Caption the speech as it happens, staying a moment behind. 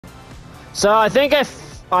So I think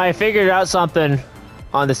I figured out something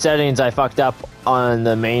on the settings. I fucked up on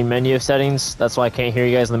the main menu settings. That's why I can't hear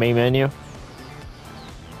you guys in the main menu.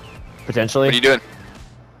 Potentially. What are you doing?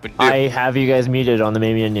 I have you guys muted on the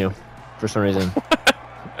main menu for some reason. I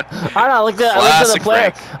don't know. I looked at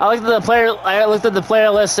the player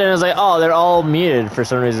list and I was like, oh, they're all muted for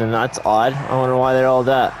some reason. That's odd. I wonder why they're all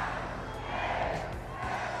that.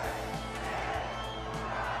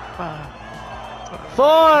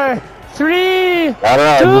 Four, three,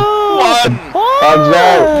 two,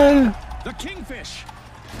 one. The kingfish.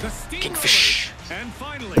 The Kingfish. And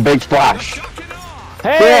finally, the big splash.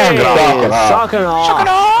 Hey! Yeah, Shock and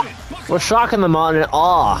awe. We're shocking them on in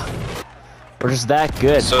awe. We're just that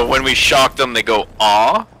good. So when we shock them, they go,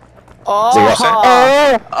 aw?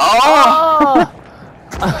 Oh! Oh!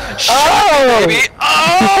 Shock, baby!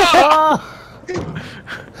 Oh!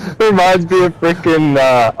 Reminds me of freaking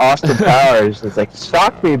Austin Powers. It's like,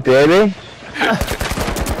 shock me, baby.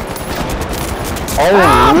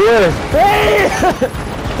 Oh, yeah. Hey!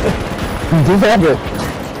 Damn it.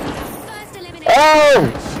 Oh!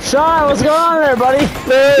 Sean, what's going on there, buddy?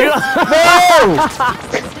 No!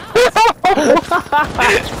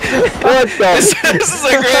 This is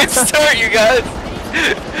a great start, you guys.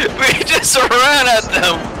 We just ran at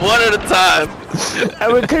them one at a time.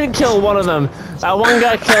 And we couldn't kill one of them. That one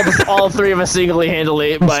guy killed all three of us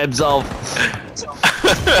single-handedly by himself.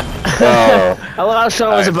 Oh. I love how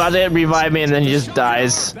Sean was about to revive me and then he just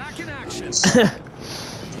dies. back in action.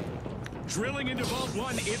 Drilling into Vault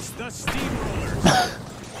 1, it's the steamroller.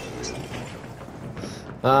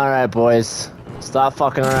 Alright, boys. Stop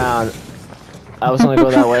fucking around. I was gonna go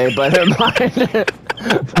that way, but never mind.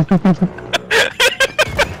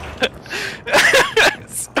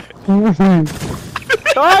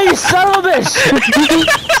 Oh, you son of a bitch!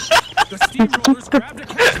 The steamrollers grabbed a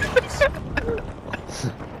catch box.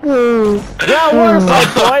 Yeah, water fight,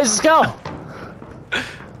 boys. Let's go.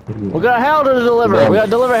 We got hell to deliver. We gotta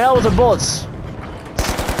deliver hell with the bullets.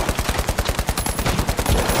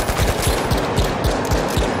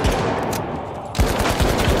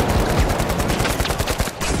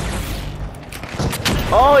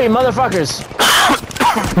 Oh, you motherfuckers!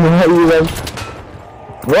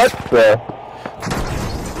 What the?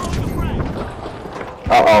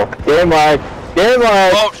 Uh-oh. Game lag. Game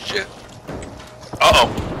lag. Oh, shit. Uh-oh.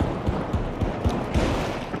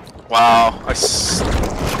 Wow.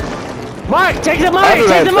 Mark, take the money!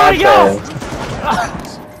 Take the money, go!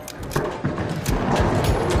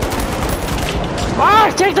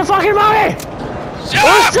 Mark, take the fucking money!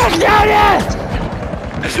 We're stuck down here!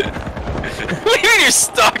 What do you mean you're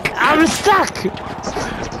stuck? I'm stuck!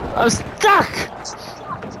 I'm stuck!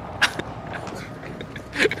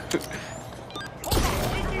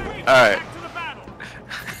 Alright.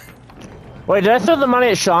 Wait, did I throw the money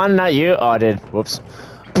at Sean, not you? Oh, I did. Whoops.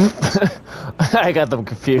 I got them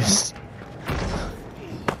confused.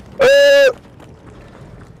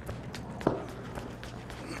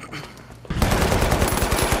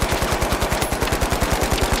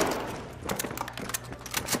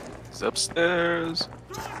 It's upstairs.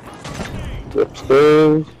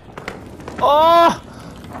 Upstairs. Oh!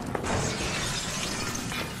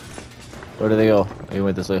 Where did they go? Oh, you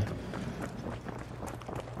went this way.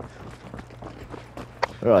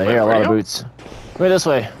 Oh, I hear a lot of boots. Go this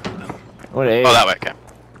way. What a Oh, that way, okay.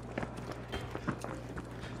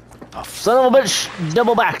 Oh, son of a bitch!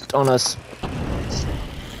 Double backed on us.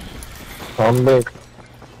 Come back.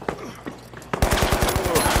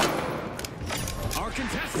 Our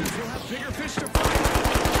contestants will have bigger fish to fry.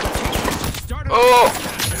 Oh!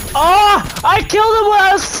 Oh! I killed him when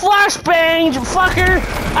I was flashbanged, fucker!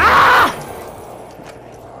 Ah!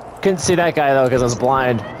 Couldn't see that guy though because I was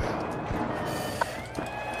blind.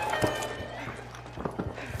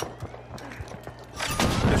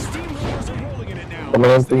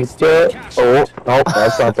 Coming in through here. Oh, nope,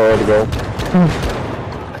 that's not the way to go.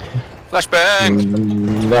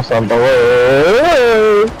 Flashbang! That's not the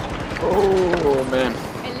way. Oh, man.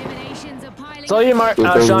 So you, Mark.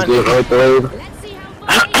 Sean. Sean. Right the way.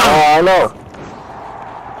 Oh, I know.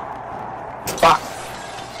 Fuck.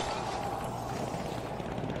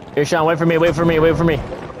 Here, Sean, wait for me, wait for me, wait for me.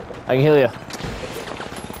 I can heal you.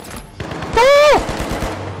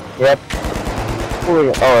 Yep.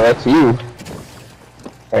 Oh, that's you.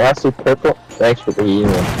 I asked you purple. Thanks for the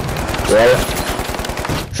healing. Right?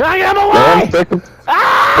 Sean, get him away!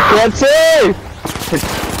 Ah! I can't see!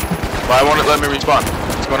 Why won't it let me respawn?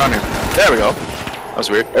 What's going on here? There we go. That was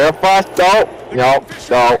weird. Air fast, no! No,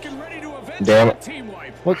 no. Damn it.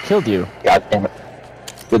 What killed you? God damn it.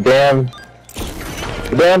 The damn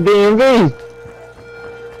DMV!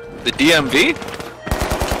 The DMV?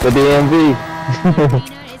 The DMV.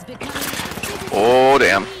 Oh,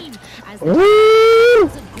 damn. Woo!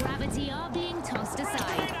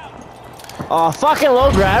 Oh, fucking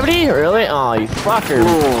low gravity? Really? Oh, you fucker.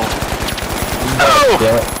 Oh!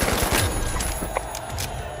 Damn it.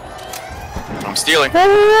 I'm stealing.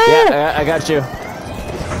 Yeah, I got you.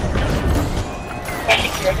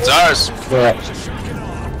 It's ours. Yeah.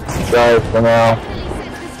 Sorry for now.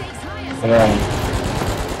 Yeah.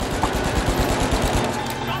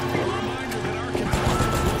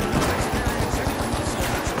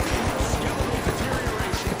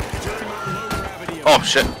 Oh,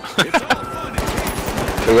 shit.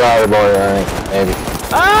 We got it, boy, alright. Maybe.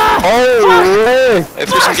 Ah! Holy! Hey,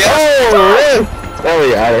 threw some gas. Holy! Oh, we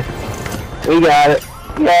got it. We got it.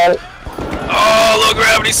 We got it. Oh, low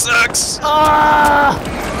gravity sucks. Ah!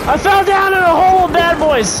 I fell down in a hole of bad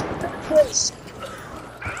boys.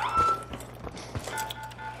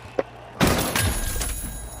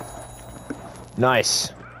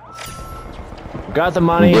 Nice. Got the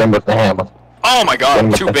money. Get him with the hammer. Oh my god,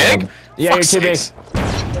 I'm too big? Yeah, you're too big.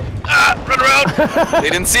 Ah, run around! They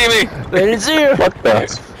didn't see me! They didn't see you. What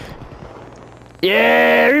the?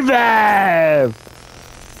 Yeah, revive!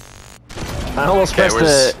 I almost pressed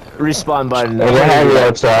the respawn button. There's a heavy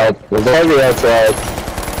outside. There's a heavy outside.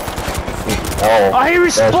 Oh. Oh, he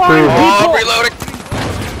respawned, Oh, people! reloading!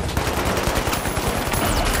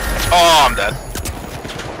 Oh, I'm dead.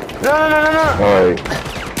 No. Alright.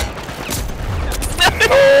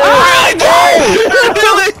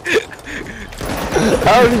 Really?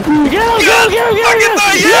 How did you Get him!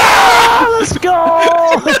 Yeah! Let's go!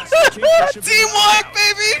 Teamwork,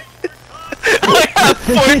 baby! I have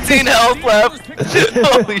 14 health left.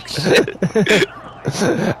 Holy shit.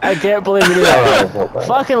 I can't believe we did that.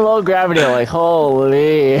 Fucking low gravity, I'm like,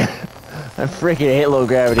 holy. I freaking hate low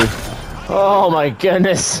gravity. Oh my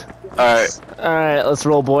goodness. Alright, Alright, let's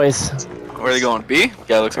roll, boys. where are they going? B?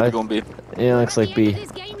 Yeah, looks like they're going B. Yeah, looks like B.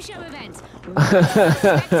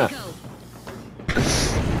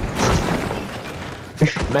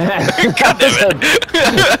 Man,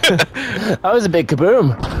 that was a big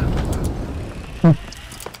kaboom.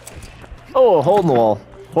 Oh, hole in the wall.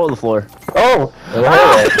 Hole in the floor. Oh! There's a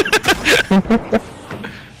hole there.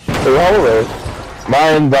 There's a hole there.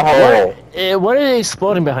 Mind the hole. What is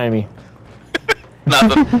exploding behind me?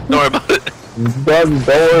 Nothing. Don't worry about it. Don't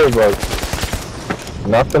worry about it.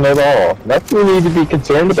 Nothing at all. Nothing you need to be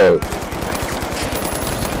concerned about.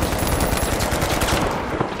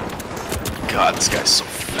 God, this guy's so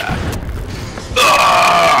fat.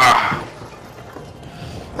 Ugh!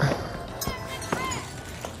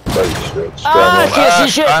 Ah, I can't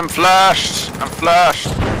see shit. I'm flashed. I'm flashed.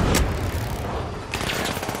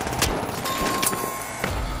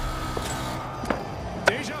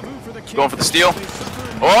 Going for the steal.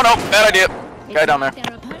 Oh no, bad idea. Guy down there.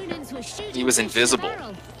 He was invisible.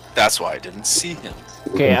 That's why I didn't see him.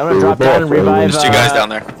 Okay, I'm gonna drop down and revive. There's two guys down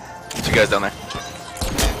there. Two guys down there.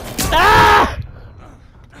 Ah!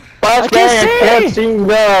 I can't see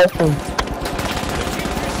that.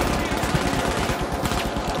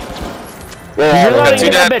 Yeah, Reloading, two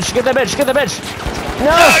get that dead. bitch, get that bitch, get that bitch.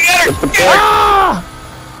 No! Oh, get her! Get her! Ah!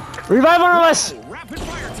 Revive one of us!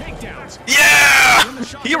 Yeah!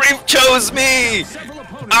 He chose me!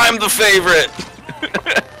 I'm the favorite!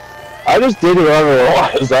 I just did whoever it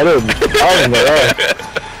was. I don't know.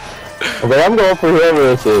 But I'm going for whoever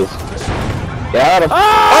this is. Got him.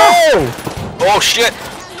 Oh! Oh shit!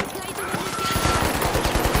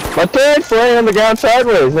 My tank's laying on the ground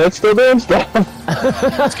sideways. That's still doing stuff.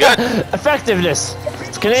 That's good. Effectiveness.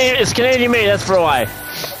 It's Canadian made, that's for why.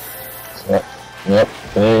 Yep.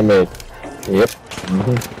 Canadian made. Yep.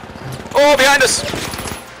 Oh, behind us!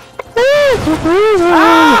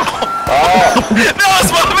 Ah! That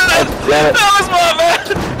was my bad! That was my bad!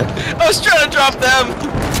 I was trying to drop them!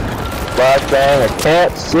 Flashbang, I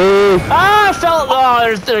can't see. Ah, I fell.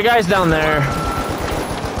 Oh, there are guys down there.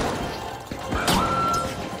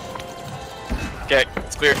 Okay,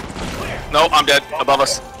 it's clear. No, I'm dead. Above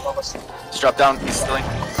us. Just drop down. He's stealing.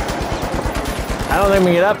 I don't think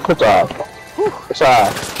we can get up. What's up? What's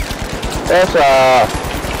up? What's up?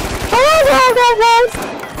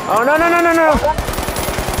 Oh, no.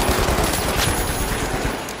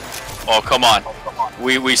 Oh, come on.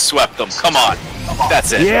 We swept them. Come on.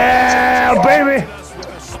 That's it. Yeah, baby.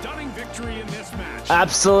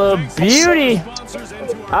 Absolute beauty.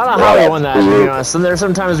 I don't know how we won that, to be honest. And there's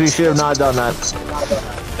sometimes we should have not done that.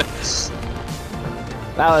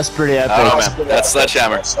 That was pretty epic. I don't know, man. That's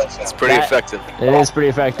Sledgehammer. It's pretty effective. It is pretty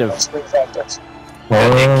effective.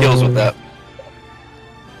 Got 8 kills with that.